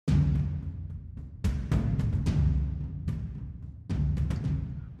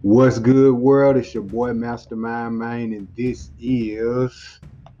What's good, world? It's your boy Mastermind Mind, and this is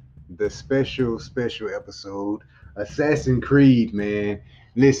the special episode, Assassin's Creed, man.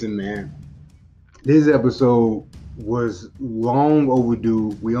 Listen, man, this episode was long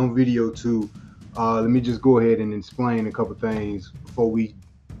overdue. We on video too. Let me just go ahead and explain a couple things before we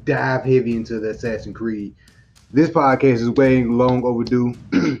dive heavy into the Assassin's Creed. This podcast is way long overdue.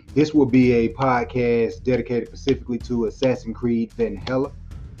 This will be a podcast dedicated specifically to Assassin's Creed Valhalla.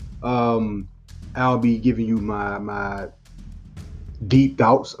 Um, I'll be giving you my deep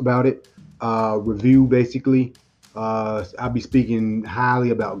thoughts about it. Review basically. I'll be speaking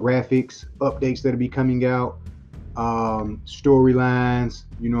highly about graphics, updates that'll be coming out, storylines.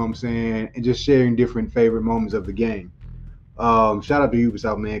 You know what I'm saying, and just sharing different favorite moments of the game. Shout out to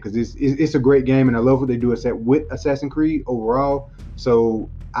Ubisoft, man, because it's a great game, and I love what they do with Assassin's Creed overall. So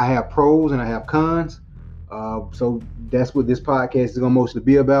I have pros and I have cons. So that's what this podcast is going to mostly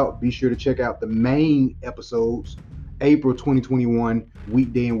be about. Be sure to check out the main episodes, April 2021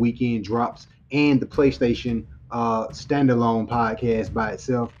 weekday and weekend drops, and the PlayStation standalone podcast by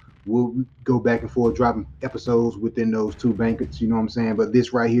itself. We'll go back and forth dropping episodes within those two banquets, you know what I'm saying? But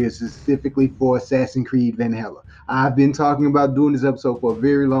this right here is specifically for Assassin's Creed Valhalla. I've been talking about doing this episode for a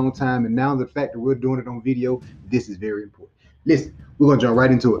very long time, and now the fact that we're doing it on video, this is very important. Listen, we're going to jump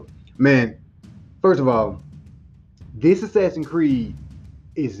right into it. Man, first of all, this Assassin's Creed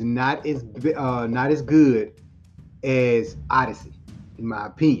is not as good as Odyssey, in my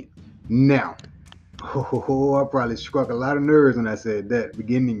opinion. Now, I probably struck a lot of nerves when I said that at the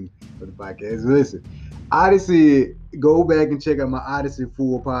beginning of the podcast. Listen, Odyssey, go back and check out my Odyssey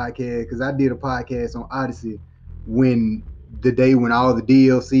full podcast because I did a podcast on Odyssey when the day when all the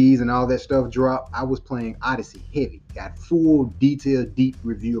DLCs and all that stuff dropped. I was playing Odyssey heavy. Got full detailed, deep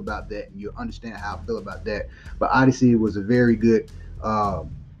review about that, and you'll understand how I feel about that. But Odyssey was a very good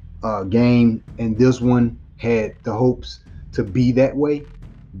game, and this one had the hopes to be that way,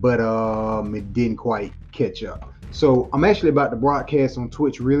 but it didn't quite catch up. So I'm actually about to broadcast on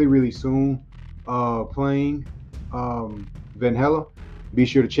Twitch really soon, playing Valhalla. Be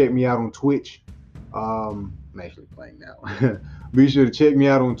sure to check me out on Twitch. I'm actually playing now. Be sure to check me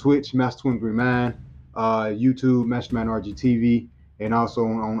out on Twitch, Master239, YouTube, Mastermind RGTV, and also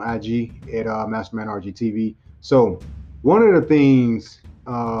on IG at Mastermind RGTV. So one of the things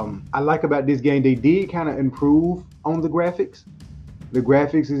I like about this game, they did kind of improve on the graphics. The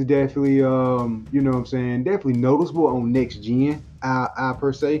graphics is definitely, you know what I'm saying, definitely noticeable on next gen, I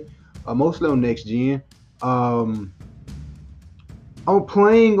per se, mostly on next gen. I'm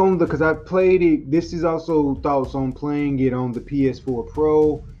playing on because I played it. This is also thoughts on playing it on the PS4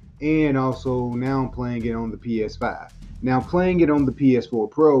 Pro, and also now I'm playing it on the PS5. Now playing it on the PS4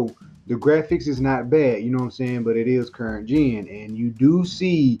 Pro, the graphics is not bad, you know what I'm saying, but it is current gen, and you do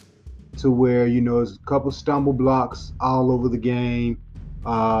see to where there's a couple stumble blocks all over the game.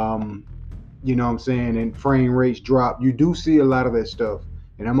 You know what I'm saying, and frame rates drop. You do see a lot of that stuff,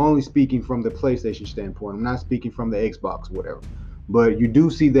 and I'm only speaking from the PlayStation standpoint. I'm not speaking from the Xbox, whatever. But you do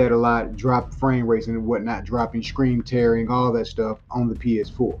see that a lot, drop frame rates and whatnot, dropping, screen tearing, all that stuff on the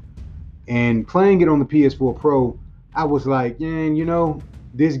PS4. And playing it on the PS4 Pro, I was like, man,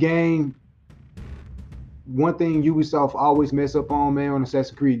 this game, one thing Ubisoft always mess up on, man, on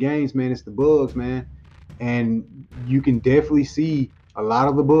Assassin's Creed games, man, it's the bugs, man. And you can definitely see a lot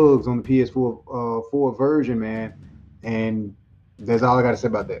of the bugs on the PS4 4 version, man. And that's all I got to say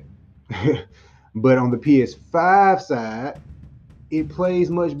about that. But on the PS5 side, it plays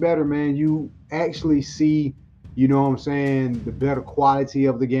much better, man. You actually see, you know what I'm saying, the better quality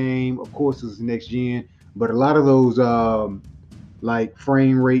of the game. Of course, it's next gen, but a lot of those like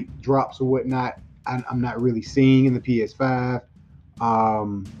frame rate drops or whatnot, I'm not really seeing in the PS5.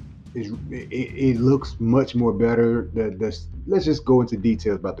 Um, it looks much more better. Let's just go into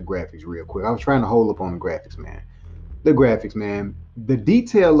details about the graphics real quick. I was trying to hold up on the graphics, man. The graphics, man. The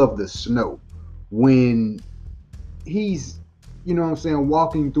detail of the snow when he's, you know what I'm saying,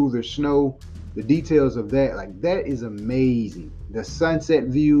 walking through the snow, the details of that, like that is amazing. The sunset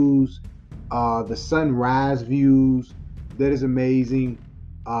views, the sunrise views, that is amazing.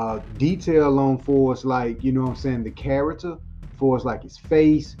 Detail on for us, like, you know what I'm saying, the character, for us, like his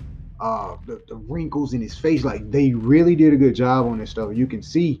face, the wrinkles in his face, like they really did a good job on this stuff. You can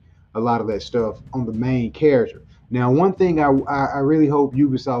see a lot of that stuff on the main character. Now, one thing I really hope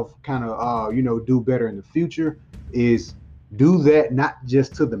Ubisoft kind of do better in the future is do that not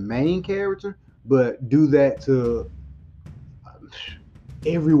just to the main character, but do that to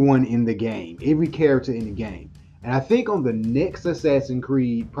everyone in the game, every character in the game. And I think on the next Assassin's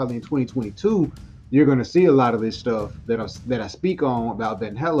Creed, probably in 2022, you're going to see a lot of this stuff that I speak on about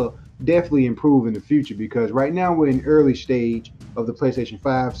Valhalla definitely improve in the future, because right now we're in early stage of the PlayStation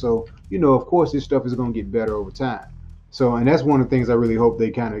 5. So, of course, this stuff is going to get better over time. So, and that's one of the things I really hope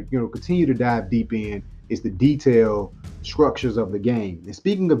they kind of, continue to dive deep in, is the detail structures of the game. And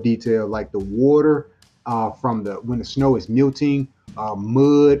speaking of detail, like the water from when the snow is melting,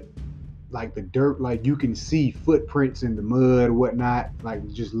 mud, like the dirt, like you can see footprints in the mud, whatnot, like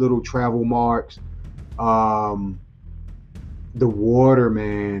just little travel marks. Um, the water,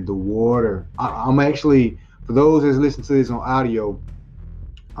 man, the water. I'm actually, for those that's listening to this on audio,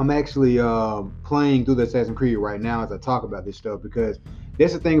 I'm actually playing through the Assassin's Creed right now as I talk about this stuff, because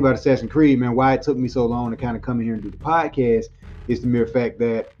that's the thing about Assassin's Creed, man. Why it took me so long to kind of come in here and do the podcast is the mere fact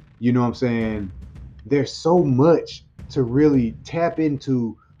that, what I'm saying, there's so much to really tap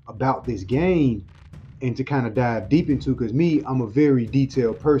into about this game and to kind of dive deep into, because me, I'm a very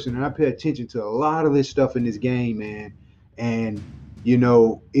detailed person and I pay attention to a lot of this stuff in this game, man. And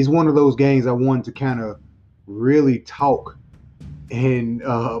it's one of those games I wanted to kind of really talk and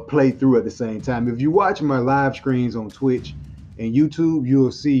play through at the same time. If you watch my live screens on Twitch and YouTube,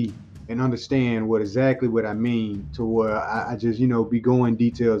 you'll see and understand exactly what I mean, to where I just be going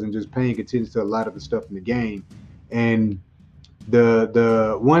details and just paying attention to a lot of the stuff in the game. And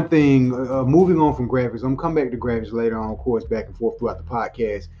the one thing, moving on from graphics, I'm coming back to graphics later on, of course, back and forth throughout the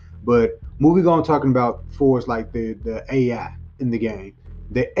podcast. But moving on, talking about force like the AI in the game.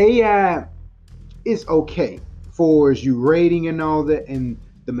 The AI is okay for as you rating and all that, and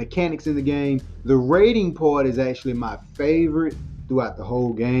the mechanics in the game. The rating part is actually my favorite throughout the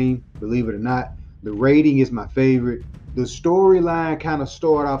whole game. Believe it or not, the rating is my favorite. The storyline kind of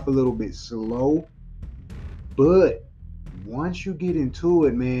started off a little bit slow, but once you get into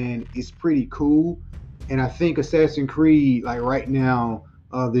it, man, it's pretty cool. And I think Assassin's Creed, like right now,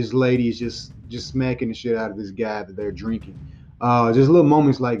 this lady is just smacking the shit out of this guy that they're drinking. Just little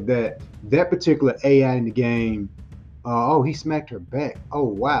moments like that. That particular AI in the game. Oh, he smacked her back. Oh,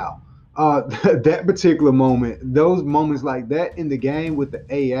 wow. That particular moment, those moments like that in the game with the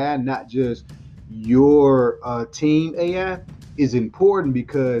AI, not just your team AI, is important,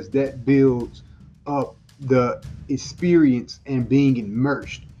 because that builds up the experience and being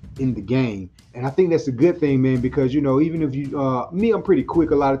immersed in the game. And I think that's a good thing, man, because even if me, I'm pretty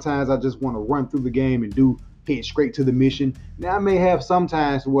quick a lot of times. I just want to run through the game and head straight to the mission. Now I may have some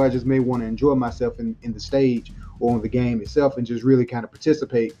times where I just may want to enjoy myself in the stage or in the game itself, and just really kind of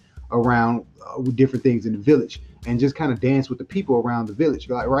participate around with different things in the village, and just kind of dance with the people around the village.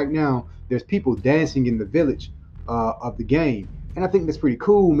 Like right now, there's people dancing in the village of the game, and I think that's pretty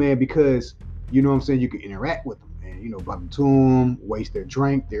cool, man, because what I'm saying, you can interact with them, and bump into them, waste their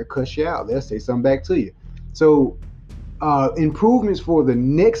drink, they'll cuss you out, they'll say something back to you. So improvements for the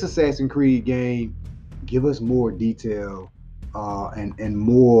next Assassin's Creed game: give us more detail and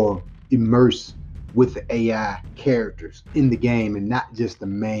more immerse with the AI characters in the game, and not just the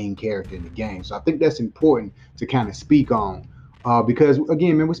main character in the game. So I think that's important to kind of speak on, because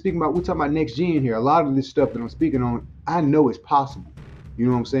again, man, we're talking about next gen here. A lot of this stuff that I'm speaking on, I know it's possible. You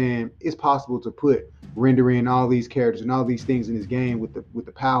know what I'm saying? It's possible to render in all these characters and all these things in this game with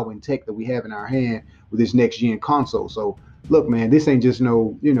the power and tech that we have in our hand with this next gen console. So look, man, this ain't just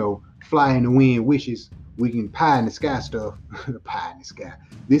no fly in the wind wishes. We can pie in the sky stuff. Pie in the sky.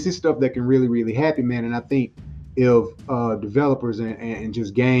 This is stuff that can really, really happen, man. And I think if developers and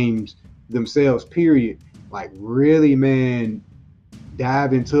just games themselves, period, like really, man,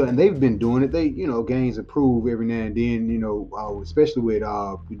 dive into it, and they've been doing it. They, games improve every now and then, especially with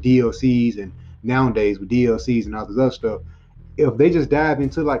DLCs, and nowadays with DLCs and all this other stuff. If they just dive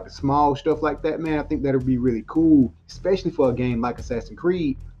into like the small stuff like that, man, I think that'll be really cool, especially for a game like Assassin's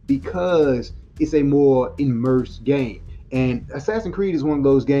Creed, because it's a more immersed game. And Assassin's Creed is one of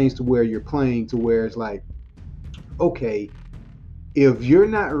those games to where you're playing to where it's like, okay, if you're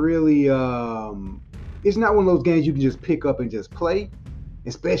not really, it's not one of those games you can just pick up and just play,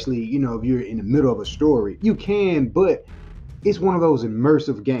 especially, if you're in the middle of a story. You can, but it's one of those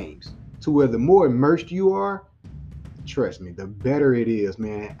immersive games to where the more immersed you are, trust me, the better it is,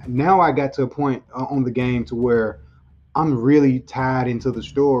 man. Now I got to a point on the game to where I'm really tied into the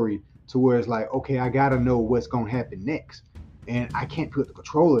story, to where it's like, okay, I gotta know what's gonna happen next, and I can't put the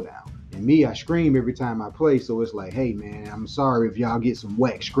controller down. And me, I scream every time I play, so it's like, hey, man, I'm sorry if y'all get some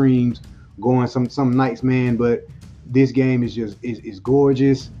whack screams going some nights, man, but this game is just is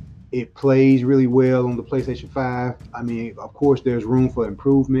gorgeous. It plays really well on the PlayStation 5. I mean, of course, there's room for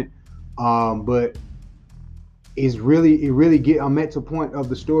improvement, but it really get. I'm at the point of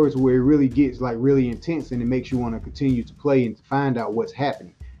the stories where it really gets like really intense, and it makes you want to continue to play and to find out what's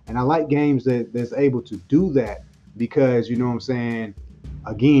happening. And I like games that's able to do that because you know what I'm saying.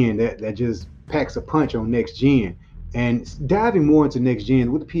 Again, that just packs a punch on next gen. And diving more into next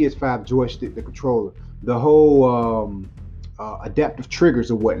gen with the PS5 joystick, the controller, the whole adaptive triggers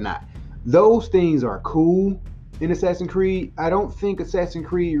or whatnot. Those things are cool in Assassin's Creed. I don't think Assassin's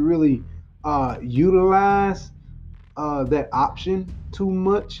Creed really utilize that option too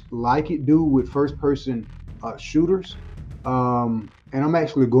much, like it do with first-person shooters. And I'm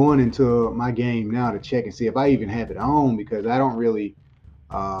actually going into my game now to check and see if I even have it on because I don't really.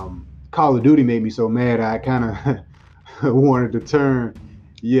 Call of Duty made me so mad I kind of wanted to turn.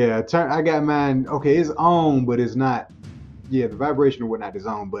 Yeah, turn. I got mine. Okay, it's on, but it's not. Yeah, the vibration or whatnot is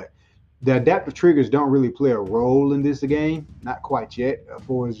on, but the adaptive triggers don't really play a role in this game. Not quite yet. As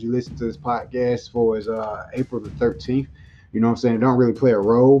far as you listen to this podcast, as far as April the 13th, you know what I'm saying? It don't really play a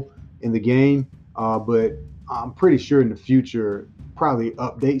role in the game. But I'm pretty sure in the future, probably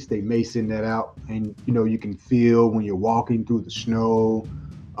updates, they may send that out. And, you know, you can feel when you're walking through the snow.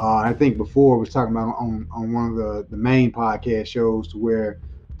 I think before I was talking about on one of the main podcast shows to where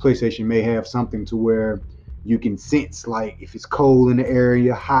PlayStation may have something to where you can sense like if it's cold in the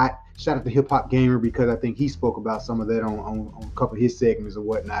area, hot. Shout out to Hip Hop Gamer because I think he spoke about some of that on a couple of his segments or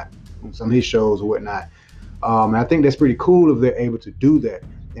whatnot, on some of his shows or whatnot. And I think that's pretty cool if they're able to do that.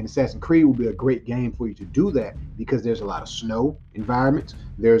 And Assassin's Creed will be a great game for you to do that because there's a lot of snow environments.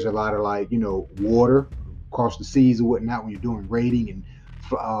 There's a lot of like, you know, water across the seas or whatnot when you're doing raiding and,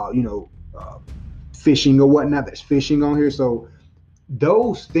 fishing or whatnot. There's fishing on here. So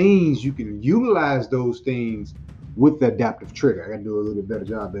those things, you can utilize those things with the adaptive trigger. I got to do a little bit better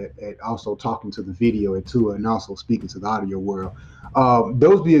job at also talking to the video and also speaking to the audio world.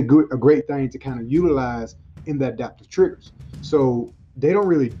 Those be a great thing to kind of utilize in the adaptive triggers. So they don't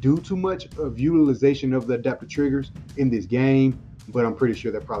really do too much of utilization of the adaptive triggers in this game, but I'm pretty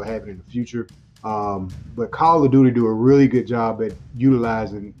sure they'll probably have it in the future. But Call of Duty do a really good job at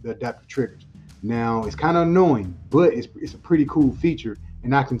utilizing the adaptive triggers. Now, it's kind of annoying, but it's a pretty cool feature,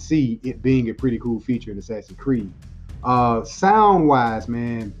 and I can see it being a pretty cool feature in Assassin's Creed. Sound-wise,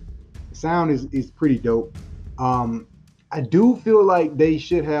 man, sound is pretty dope. I do feel like they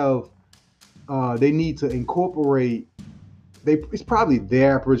should have, they need to incorporate, it's probably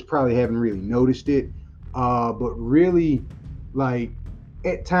there, but it's probably haven't really noticed it. But really, like,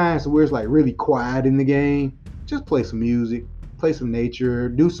 at times where it's like really quiet in the game, just play some music, play some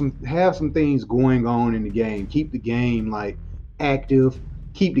nature, have some things going on in the game. Keep the game like active,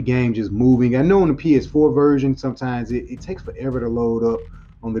 keep the game just moving. I know on the PS4 version, sometimes it takes forever to load up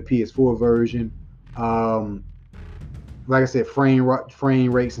on the PS4 version. Like I said, frame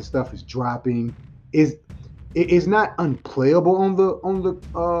rates and stuff is dropping. It's not unplayable on the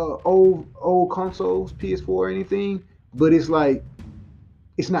old consoles, PS4 or anything, but it's like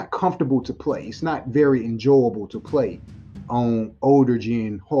it's not comfortable to play. It's not very enjoyable to play on older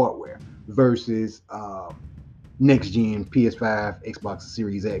gen hardware versus next gen PS5, Xbox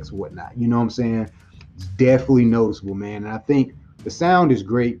Series X, whatnot. You know what I'm saying? It's definitely noticeable, man. And I think the sound is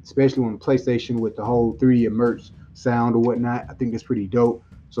great, especially on PlayStation with the whole 3D immerse sound or whatnot. I think that's pretty dope.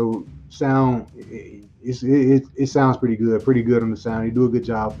 So sound, it sounds pretty good on the sound. They do a good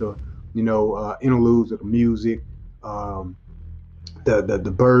job with the interludes of the music,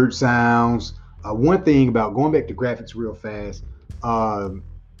 the bird sounds. One thing about going back to graphics real fast,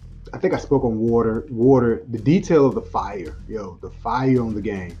 I think I spoke on water. The detail of the fire, the fire on the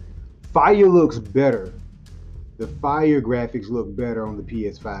game. Fire looks better. The fire graphics look better on the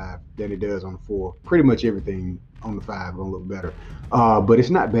PS5 than it does on the 4. Pretty much everything on the 5 gonna look better, but it's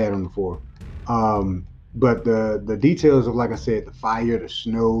not bad on the 4. But the details of, like I said, the fire, the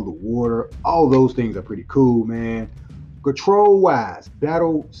snow, the water, all those things are pretty cool, man. Control-wise,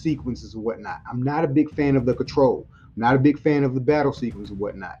 battle sequences and whatnot. I'm not a big fan of the control. I'm not a big fan of the battle sequence and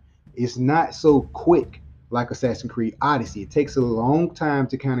whatnot. It's not so quick like Assassin's Creed Odyssey. It takes a long time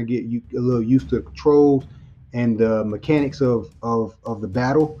to kind of get you a little used to the controls and the mechanics of the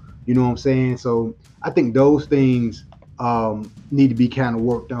battle. You know what I'm saying? So I think those things need to be kind of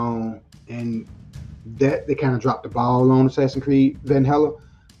worked on, and that they kind of dropped the ball on Assassin's Creed Valhalla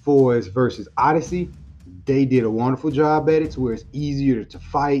versus Odyssey. They did a wonderful job at it to where it's easier to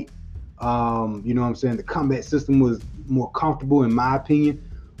fight. You know what I'm saying? The combat system was more comfortable, in my opinion,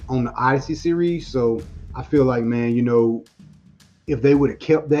 on the Odyssey series. So I feel like, man, if they would have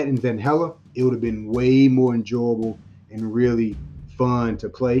kept that in Valhalla, it would have been way more enjoyable and really fun to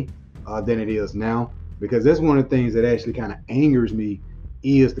play than it is now. Because that's one of the things that actually kind of angers me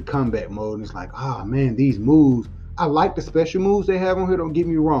is the combat mode. And it's like, man, these moves. I like the special moves they have on here. Don't get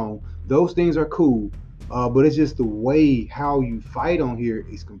me wrong; those things are cool. But it's just the way how you fight on here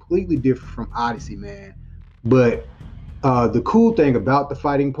is completely different from Odyssey, man. But the cool thing about the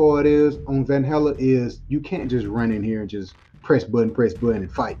fighting part is on Valhalla is you can't just run in here and just press button,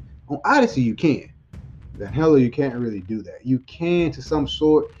 and fight. On Odyssey, you can. Valhalla, you can't really do that. You can to some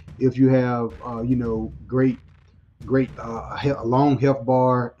sort if you have, great a long health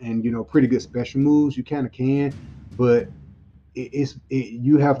bar and pretty good special moves. You kind of can, but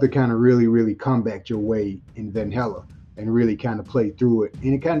you have to kind of really combat your way in Valhalla and really kind of play through it,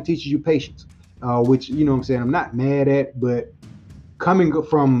 and it kind of teaches you patience, which what I'm saying I'm not mad at, but coming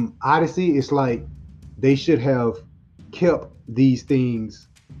from Odyssey, it's like they should have kept these things.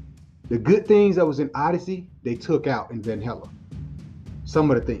 The good things that was in Odyssey, they took out in Valhalla. Some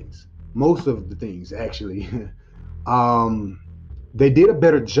of the things, most of the things actually. um, they did a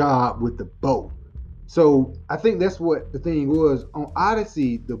better job with the bow. So I think that's what the thing was on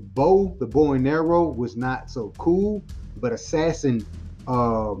Odyssey. The bow and arrow was not so cool, but assassin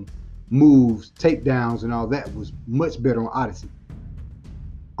um, moves, takedowns, and all that was much better on Odyssey.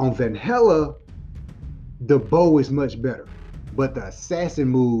 On Valhalla, the bow is much better, but the assassin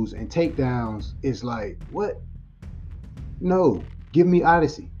moves and takedowns is like what? No, give me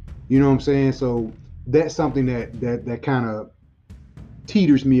Odyssey. You know what I'm saying? So that's something that kind of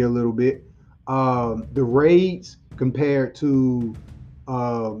teeters me a little bit. The raids compared to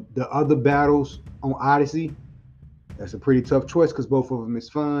the other battles on Odyssey, that's a pretty tough choice because both of them is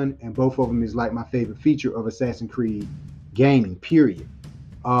fun and both of them is like my favorite feature of Assassin's Creed gaming. Period.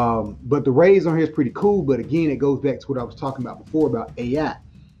 But the raids on here is pretty cool. But again, it goes back to what I was talking about before about AI.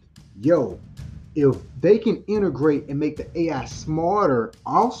 Yo, if they can integrate and make the AI smarter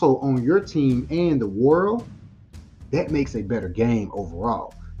also on your team and the world, that makes a better game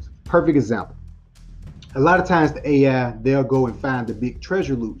overall. Perfect example. A lot of times the AI, they'll go and find the big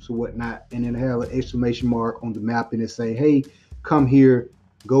treasure loops or whatnot, and then have an exclamation mark on the map and it say, hey, come here,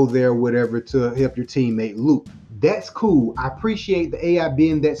 go there, whatever, to help your teammate loot. That's cool. I appreciate the AI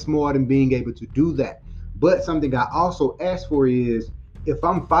being that smart and being able to do that. But something I also ask for is if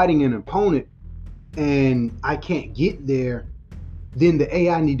I'm fighting an opponent and I can't get there, then the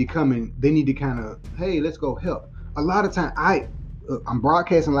AI need to come in. They need to kind of, hey, let's go help. A lot of time, I'm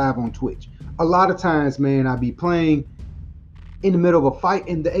broadcasting live on Twitch. A lot of times, man, I be playing in the middle of a fight,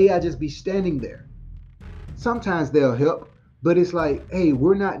 and the AI just be standing there. Sometimes they'll help, but it's like, hey,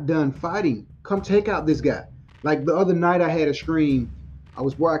 we're not done fighting. Come take out this guy. Like the other night, I had a stream. I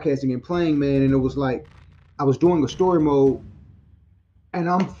was broadcasting and playing, man, and it was like I was doing a story mode, and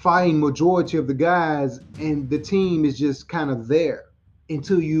I'm fighting majority of the guys, and the team is just kind of there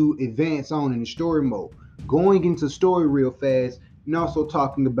until you advance on in the story mode. Going into story real fast, and also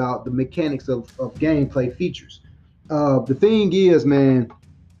talking about the mechanics of gameplay features. The thing is, man,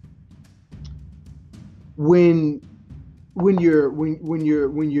 when when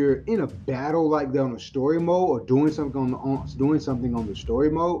you're in a battle like that on the story mode or doing something on the story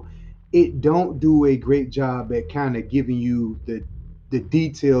mode, it don't do a great job at kind of giving you the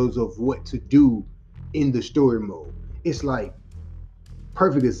details of what to do in the story mode. It's like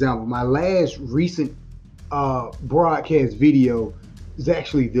perfect example. My last recent broadcast video is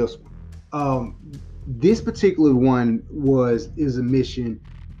actually this one. This particular one is a mission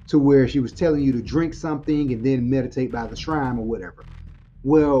to where she was telling you to drink something and then meditate by the shrine or whatever.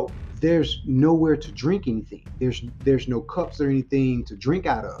 Well, there's nowhere to drink anything. There's no cups or anything to drink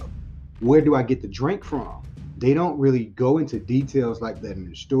out of. Where do I get the drink from? They don't really go into details like that in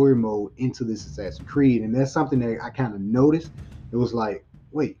the story mode into this Assassin's Creed, and that's something that I kind of noticed. It was like,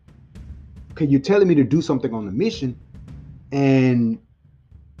 wait, okay, you're telling me to do something on the mission, and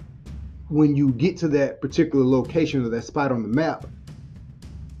when you get to that particular location or that spot on the map,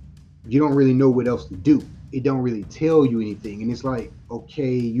 you don't really know what else to do. It don't really tell you anything. And it's like,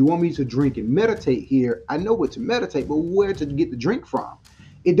 okay, you want me to drink and meditate here. I know what to meditate, but where to get the drink from?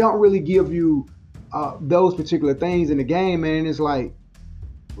 It don't really give you those particular things in the game, man. And it's like,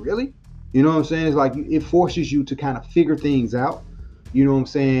 really? You know what I'm saying? It's like it forces you to kind of figure things out. You know what I'm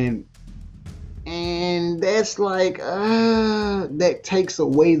saying? And that's like, that takes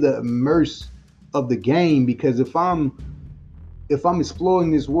away the immerse of the game, because if I'm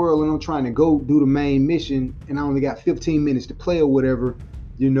exploring this world and I'm trying to go do the main mission and I only got 15 minutes to play or whatever,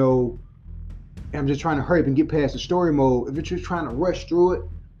 I'm just trying to hurry up and get past the story mode. If you're just trying to rush through it,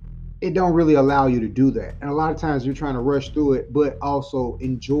 it don't really allow you to do that. And a lot of times you're trying to rush through it, but also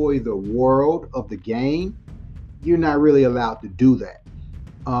enjoy the world of the game. You're not really allowed to do that.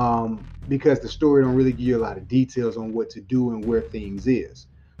 Because the story don't really give you a lot of details on what to do and where things is.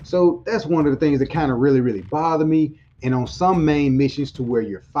 So that's one of the things that kind of really bother me. And on some main missions to where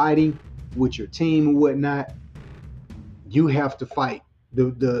you're fighting, with your team and whatnot, you have to fight.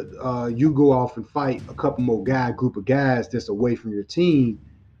 You go off and fight a couple more group of guys that's away from your team.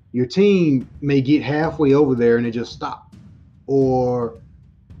 Your team may get halfway over there and they just stop, or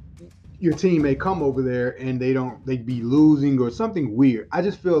your team may come over there and they be losing or something weird. I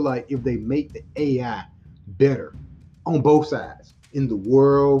just feel like if they make the AI better on both sides, in the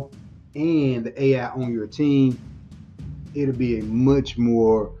world and the AI on your team, it'll be a much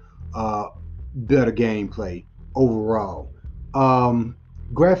more better gameplay overall. Um,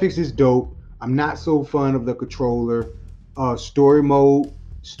 Graphics is dope. I'm not so fond of the controller. Story mode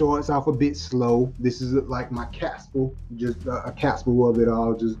starts off a bit slow. This is like my capsule, just a capsule of it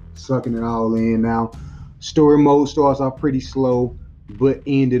all, just sucking it all in now. Story mode starts off pretty slow, but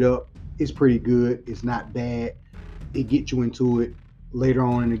ended up it's pretty good. It's not bad. It gets you into it later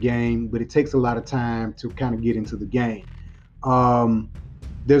on in the game, but it takes a lot of time to kind of get into the game. Um,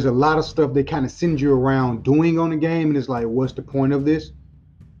 there's a lot of stuff they kind of send you around doing on the game, and it's like, what's the point of this?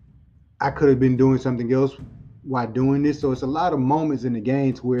 I could have been doing something else while doing this. So it's a lot of moments in the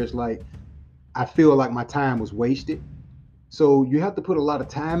games where it's like I feel like my time was wasted. So you have to put a lot of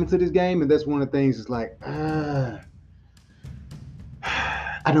time into this game, and that's one of the things. It's like I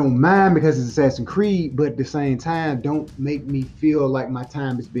don't mind because it's Assassin's Creed, but at the same time, don't make me feel like my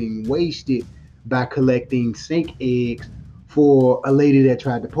time is being wasted by collecting snake eggs for a lady that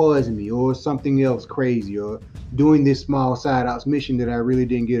tried to poison me, or something else crazy, or doing this small side outs mission that I really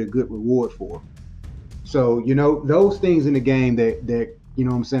didn't get a good reward for. So, those things in the game that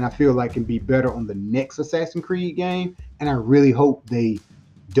what I'm saying, I feel like can be better on the next Assassin's Creed game. And I really hope they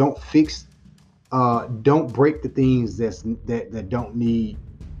don't break the things that don't need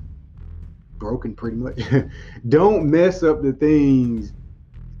broken pretty much. Don't mess up the things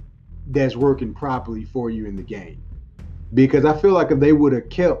that's working properly for you in the game. Because I feel like if they would have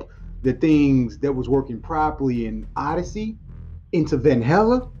kept the things that was working properly in Odyssey into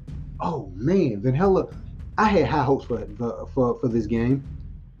Valhalla, oh man, Valhalla, I had high hopes for this game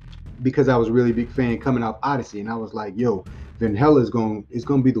because I was a really big fan coming off Odyssey, and I was like, yo, Valhalla is going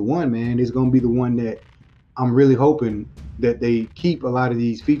to be the one, man. It's going to be the one that I'm really hoping that they keep a lot of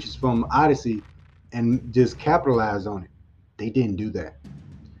these features from Odyssey and just capitalize on it. They didn't do that.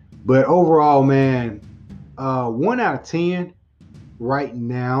 But overall, man, 1 out of 10 right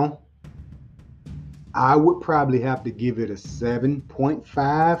now. I would probably have to give it a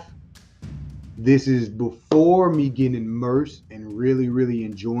 7.5. This is before me getting immersed and really, really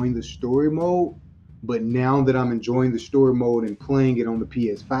enjoying the story mode. But now that I'm enjoying the story mode and playing it on the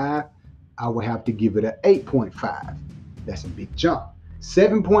PS5, I would have to give it an 8.5. That's a big jump.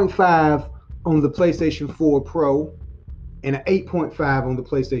 7.5 on the PlayStation 4 Pro and an 8.5 on the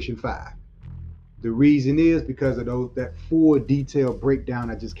PlayStation 5. The reason is because of that full detailed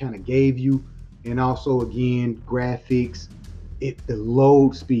breakdown I just kind of gave you. And also, again, graphics, the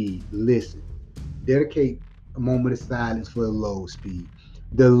load speed. Listen, dedicate a moment of silence for the load speed.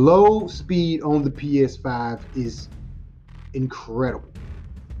 The load speed on the PS5 is incredible.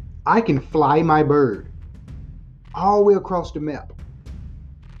 I can fly my bird all the way across the map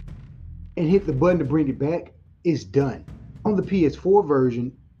and hit the button to bring it back. It's done. On the PS4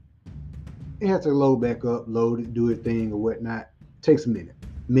 version, it has to load back up, load it, do its thing or whatnot. Takes a minute,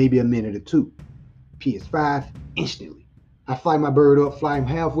 maybe a minute or two. PS5, instantly. I fly my bird up, fly him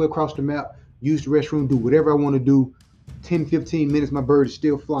halfway across the map, use the restroom, do whatever I want to do. 10, 15 minutes, my bird is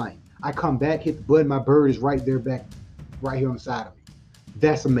still flying. I come back, hit the button, my bird is right there back, right here on the side of me.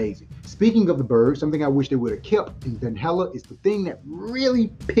 That's amazing. Speaking of the bird, something I wish they would have kept in Valhalla is the thing that really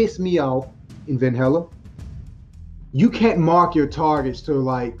pissed me off in Valhalla. You can't mark your targets to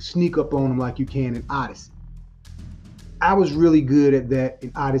like sneak up on them like you can in Odyssey. I was really good at that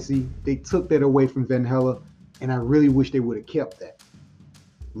in Odyssey. They took that away from Valhalla, and I really wish they would have kept that.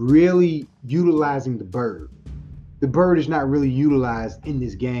 Really utilizing the bird. The bird is not really utilized in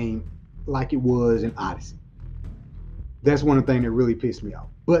this game like it was in Odyssey. That's one of the things that really pissed me off.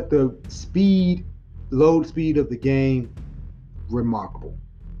 But the load speed of the game, remarkable.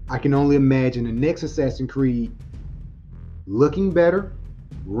 I can only imagine the next Assassin's Creed looking better,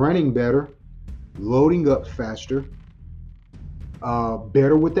 running better, loading up faster,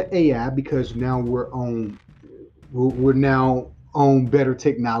 better with the AI because now we're now on better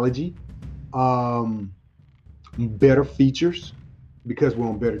technology, better features because we're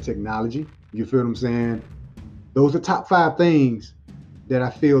on better technology. You feel what I'm saying? Those are top 5 things that I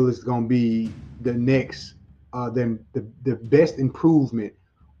feel is going to be the next, the best improvement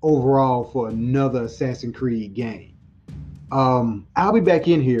overall for another Assassin's Creed game. I'll be back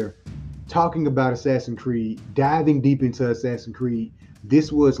in here talking about Assassin's Creed, diving deep into Assassin's Creed,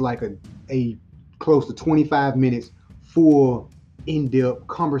 This was like a close to 25 minutes full in-depth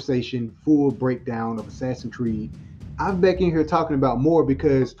conversation, full breakdown of Assassin's Creed. I'm back in here talking about more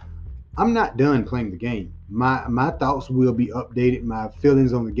because I'm not done playing the game. My thoughts will be updated. My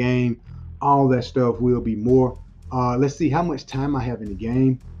feelings on the game, all that stuff will be more. Let's see how much time I have in the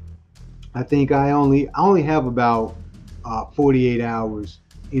game. I think I only have about 48 hours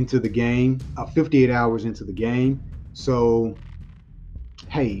into the game, 58 hours into the game. So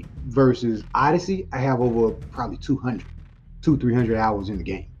hey, versus Odyssey, I have over probably 300 hours in the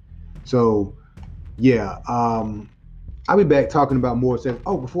game. So yeah, I'll be back talking about more stuff.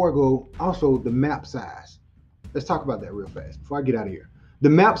 Oh, before I go, also the map size. Let's talk about that real fast before I get out of here. The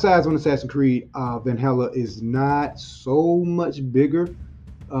map size on Assassin's Creed Valhalla is not so much bigger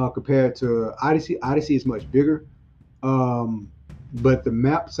compared to Odyssey. Odyssey is much bigger, um, but the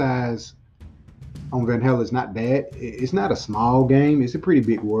map size on Valhalla is not bad. It's not a small game. It's a pretty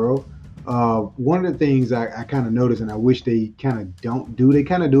big world. One of the things I kind of noticed, and I wish they kind of don't do, they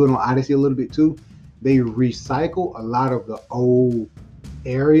kind of do it on Odyssey a little bit too. They recycle a lot of the old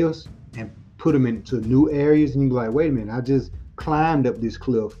areas and put them into new areas, and you're like, wait a minute, I just climbed up this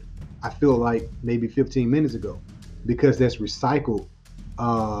cliff. I feel like maybe 15 minutes ago, because that's recycled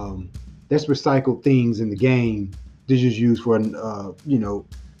things in the game. They're just used for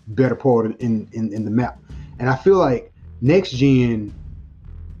better part in the map. And I feel like next gen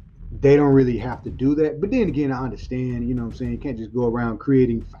they don't really have to do that. But then again, I understand, you know what I'm saying? You can't just go around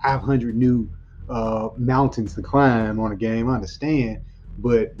creating 500 new mountains to climb on a game. I understand.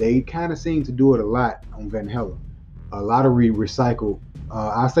 But they kind of seem to do it a lot on Valhalla. A lot of recycled,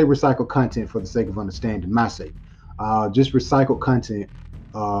 I say recycled content for the sake of understanding, my sake. Just recycled content,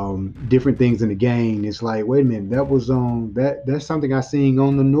 different things in the game. It's like, wait a minute, that was on that's something I seen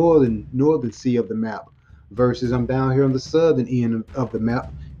on the northern sea of the map, versus I'm down here on the southern end of the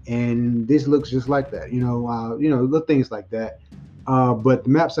map, and this looks just like that. Little things like that. But the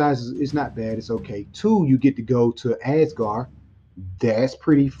map size is not bad. It's okay. Two, you get to go to Asgard. That's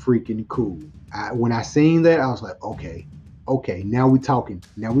pretty freaking cool. When I seen that, I was like, okay, now we talking.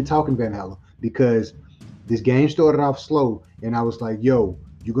 Now we talking Valhalla, because this game started off slow, and I was like, yo,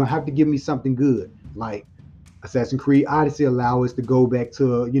 you're gonna have to give me something good. Like Assassin's Creed Odyssey allow us to go back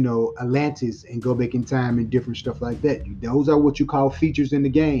to, Atlantis and go back in time and different stuff like that. Those are what you call features in the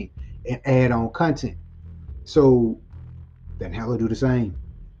game and add on content. So Valhalla do the same,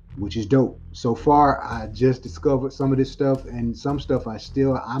 which is dope. So far, I just discovered some of this stuff, and some stuff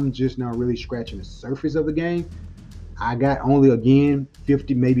I'm just not really scratching the surface of the game. I got only, again,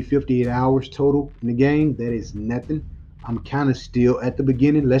 50, maybe 58 hours total in the game. That is nothing. I'm kind of still at the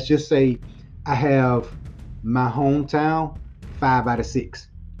beginning. Let's just say I have my hometown 5 out of 6.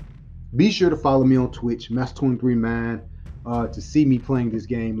 Be sure to follow me on Twitch, Master23Mind, to see me playing this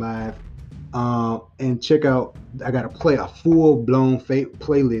game live. And check out, I got a full-blown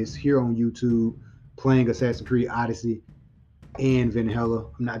playlist here on YouTube playing Assassin's Creed Odyssey and Valhalla.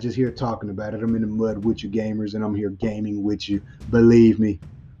 I'm not just here talking about it. I'm in the mud with you gamers, and I'm here gaming with you. Believe me,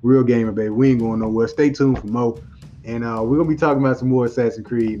 real gamer, baby. We ain't going nowhere. Stay tuned for more. And we're gonna be talking about some more Assassin's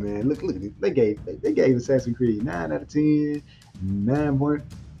Creed, man. Look at it. They gave Assassin's Creed 9 out of 10,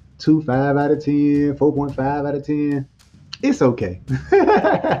 9.25 out of 10, 4.5 out of 10. It's okay.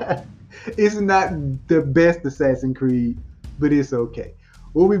 It's not the best Assassin's Creed, but it's okay.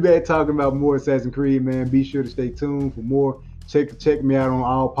 We'll be back talking about more Assassin's Creed, man. Be sure to stay tuned for more. Check me out on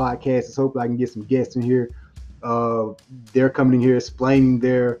all podcasts. Hopefully I can get some guests in here. They're coming in here explaining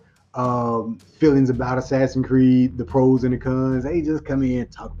their feelings about Assassin's Creed, the pros and the cons. Hey, just come in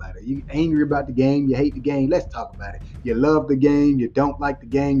and talk about it. You angry about the game, you hate the game, let's talk about it. You love the game, you don't like the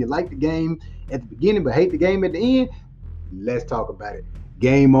game, you like the game at the beginning but hate the game at the end. Let's talk about it.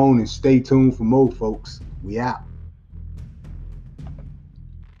 Game on, and stay tuned for more, folks. We out.